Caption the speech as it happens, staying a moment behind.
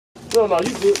No,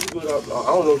 you good. You good. I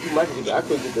don't know if you might get it. I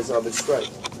couldn't get this out of its straight.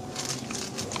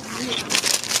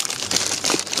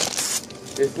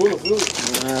 It's full of fluid.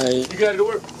 Alright. You got it to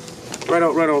work. Right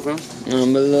on, man.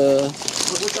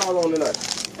 What y'all on tonight?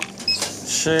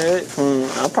 Shit,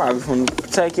 I'll probably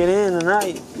take it in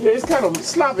tonight. Yeah, it's kind of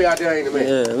sloppy out there, ain't it, man?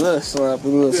 Yeah, a little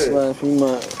sloppy, sloppy. You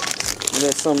might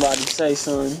let somebody say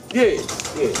something. Yeah.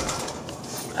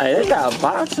 Hey, they got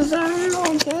vouchers out here,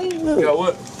 okay? Look. You know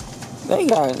what? They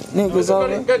got niggas over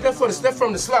there. That's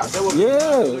from the slot.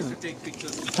 Yeah.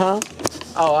 Huh?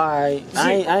 Oh, alright.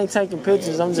 I ain't taking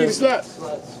pictures. I'm just. See the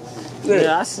slot?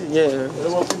 Yeah, I see. Yeah.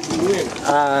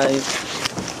 Alright.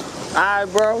 Alright,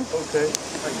 bro. Okay.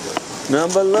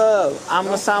 Number love.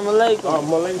 Assalamu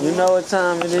alaikum. You know what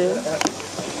time it is.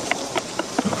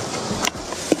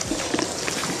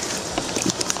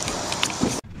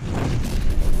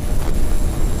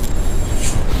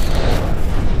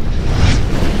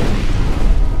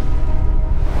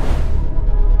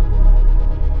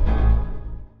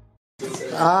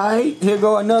 Alright, here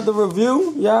go another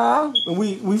review, y'all.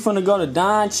 We finna go to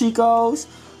Don Chico's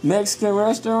Mexican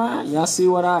restaurant. Y'all see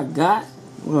what I got?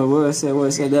 What it said?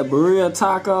 That Birria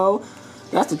taco.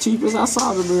 That's the cheapest I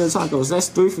saw the Birria tacos. That's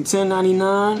 3 for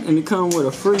 $10.99, and it comes with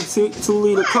a free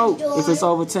 2-liter Coke if it's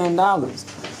over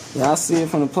 $10. Y'all see it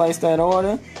from the place that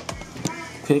order.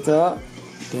 Pick up.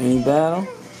 Any battle.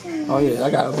 Oh yeah,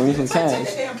 I gotta bring some cash.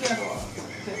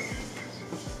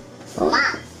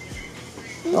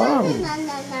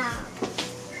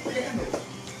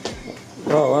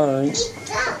 Oh, alright.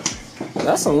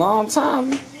 That's a long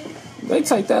time. They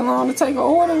take that long to take an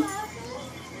order?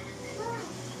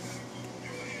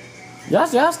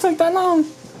 Y'all took that long?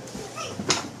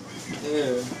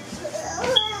 Yeah.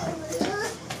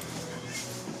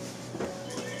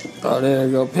 Oh, there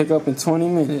you go. Pick up in 20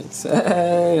 minutes.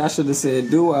 Hey, I should have said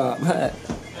Duwop.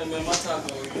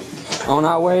 On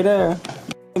our way there.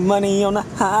 Money on the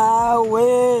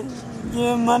highway.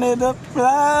 Get money to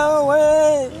fly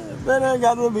away. But there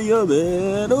got to be a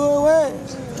better way.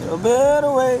 A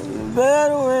better way.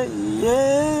 Better way,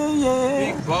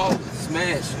 yeah. Big ball,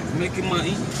 smash, making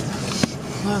money.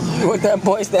 What that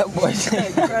boy said?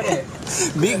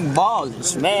 Big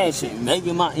balls, smash it,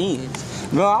 making my ends.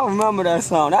 Bro, I remember that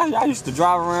song. I used to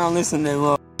drive around listening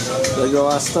to that. There go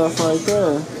our stuff right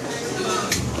there.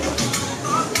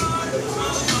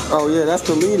 Oh yeah, that's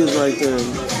the leaders right there.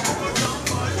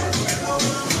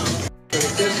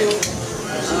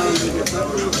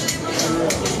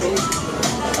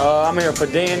 I'm here for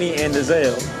Danny and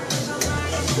Dazelle.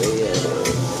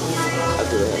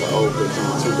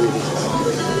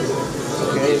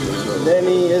 Okay,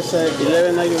 Danny is at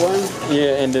 1191.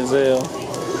 Yeah, and Dazelle.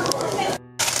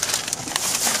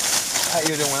 How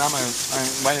you doing? I'm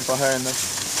waiting for her in the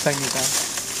thank you time.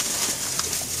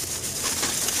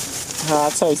 How I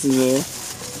taste it, there.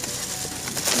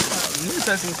 You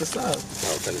tasting the stuff.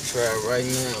 I'm gonna try it right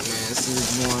now, man. See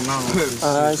what's going on.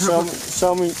 Alright, show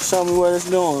me what it's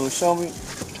doing. Show me.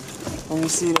 Let me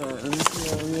see that. Let me see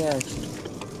that reaction.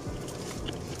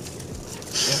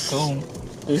 That's cool.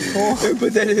 It's cool.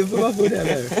 Put that in. Put that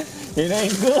there. It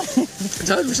ain't good. I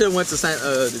told you we should have went to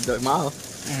the mall.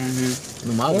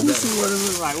 The mall. Let me see what it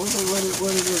looks like. What it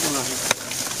looking like?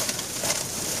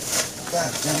 God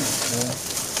damn it, man.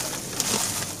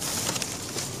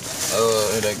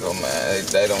 Here they go, man.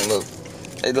 They don't look.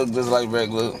 They look just like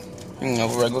regular,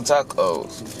 regular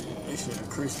tacos. They should have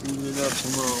crispied it up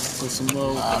some more. Put some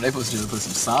more. They supposed to put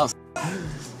some sauce.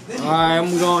 Alright,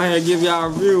 I'm going ahead and give y'all a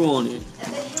review on it.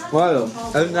 Well,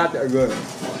 that's not that good.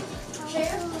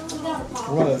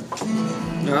 What?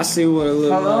 Now, I see what it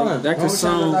looks like.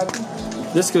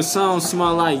 That this croissant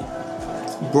smell like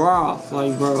broth.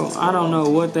 Like, bro, I don't know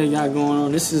what they got going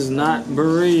on. This is not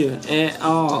Birria at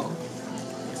all.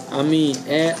 I mean,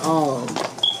 at all.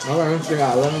 Alright, she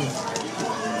got 11.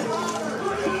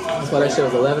 That's why that shit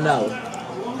was $11.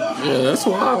 Yeah, that's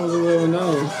why I was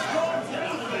 $11.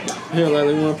 Here,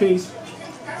 Lily, one piece.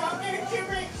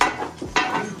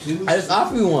 I just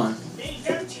offered you one.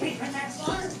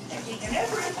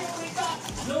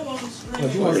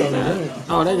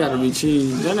 Oh, they gotta be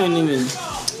cheese. That ain't even.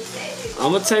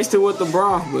 I'm gonna taste it with the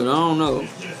broth, but I don't know.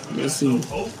 Let's see.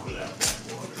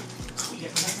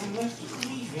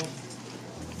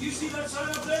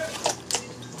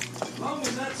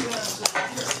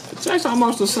 It tastes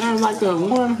almost the same like the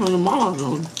one from the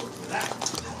mall.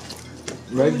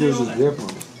 Red juice is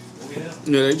different.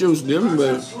 Yeah, they juice different,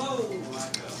 but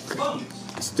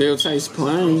still tastes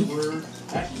plain.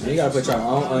 You gotta put your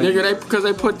own. Nigga, because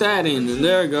they put that in, and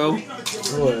there you go.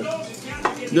 What?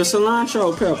 The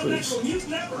cilantro peppers.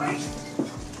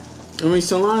 I mean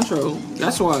cilantro.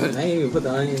 That's why. I ain't even put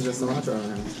the onions and cilantro in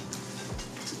there.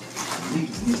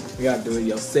 You gotta do it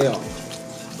yourself.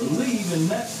 Believe in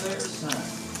that there sign.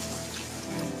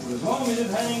 As long as it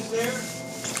hangs there,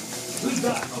 we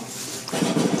got no.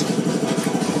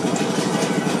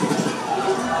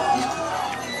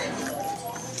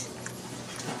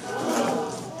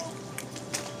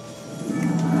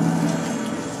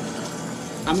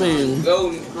 I mean,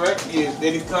 Go correct you,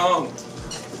 steady calm.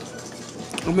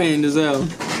 I mean, Denzel.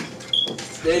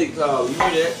 Steady calm. You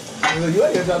hear that? You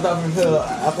ain't dropped off until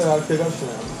I feel like I pick up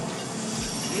tonight.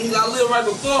 I live right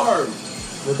before her.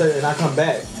 And I come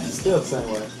back. It's still the same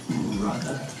way.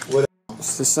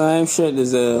 It's the same shit,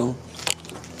 Denzel.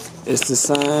 It's the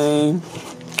same.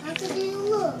 How could you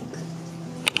look?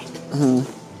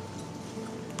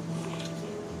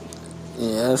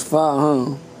 Yeah, that's fine,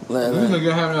 huh? You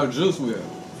nigga having no juice with it.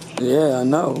 Yeah, I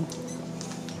know.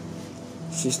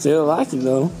 She still like it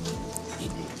though.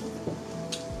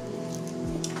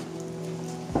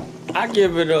 I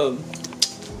give it a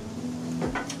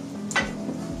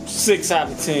 6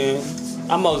 out of 10.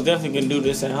 I most definitely can do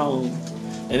this at home,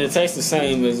 and it tastes the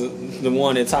same as the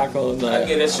one at Tacos. Like, I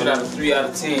give that shit out of 3 out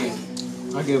of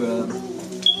 10. I give it a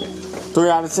 3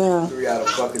 out of 10. 3 out of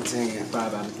fucking 10.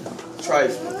 5 out of 10.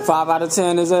 Trifle. 5 out of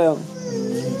 10 is L.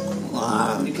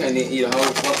 Wow. You can't even eat a whole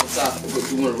fucking taco,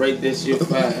 but you wanna rate that shit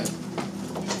 5.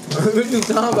 What you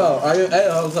talking about? I ate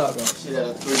a whole taco. Shit out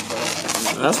of 3,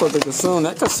 5. That's what they consume.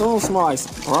 That consume smells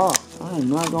like broth. I'm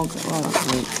not gonna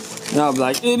lie. Y'all be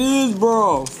like, it is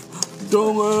broth.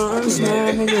 Dumbass,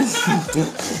 man, niggas.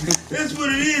 That's what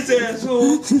it is,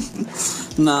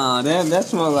 asshole. Nah, that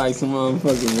smells like some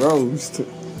motherfucking roast,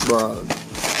 bro.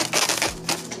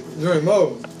 Drink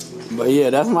more. But yeah,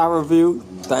 that's my review.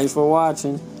 Thanks for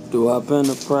watching. Duwop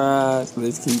Enterprise.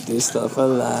 Let's keep this stuff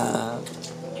alive.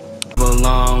 A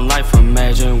long life.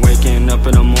 Imagine waking up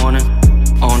in the morning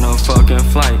on a fucking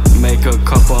flight. Make a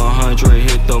couple hundred,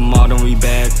 hit the mall, then we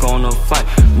back on a flight.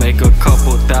 Make a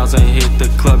couple thousand, hit the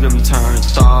club, then we turn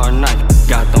star night.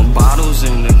 Got them bottles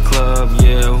in the club,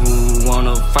 yeah, who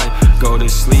wanna fight? Go to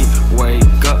sleep, wake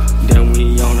up, then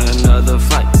we on another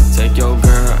flight. Take your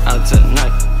girl out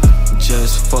tonight,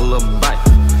 just full of bite,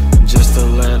 just to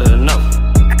let her know.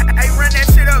 Hey, run that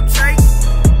shit up, Trey.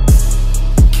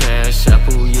 Cash out,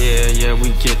 ooh yeah, we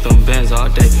get them bands all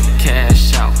day.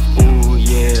 Cash out, ooh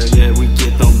yeah, we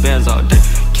get them bands all day.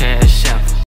 Cash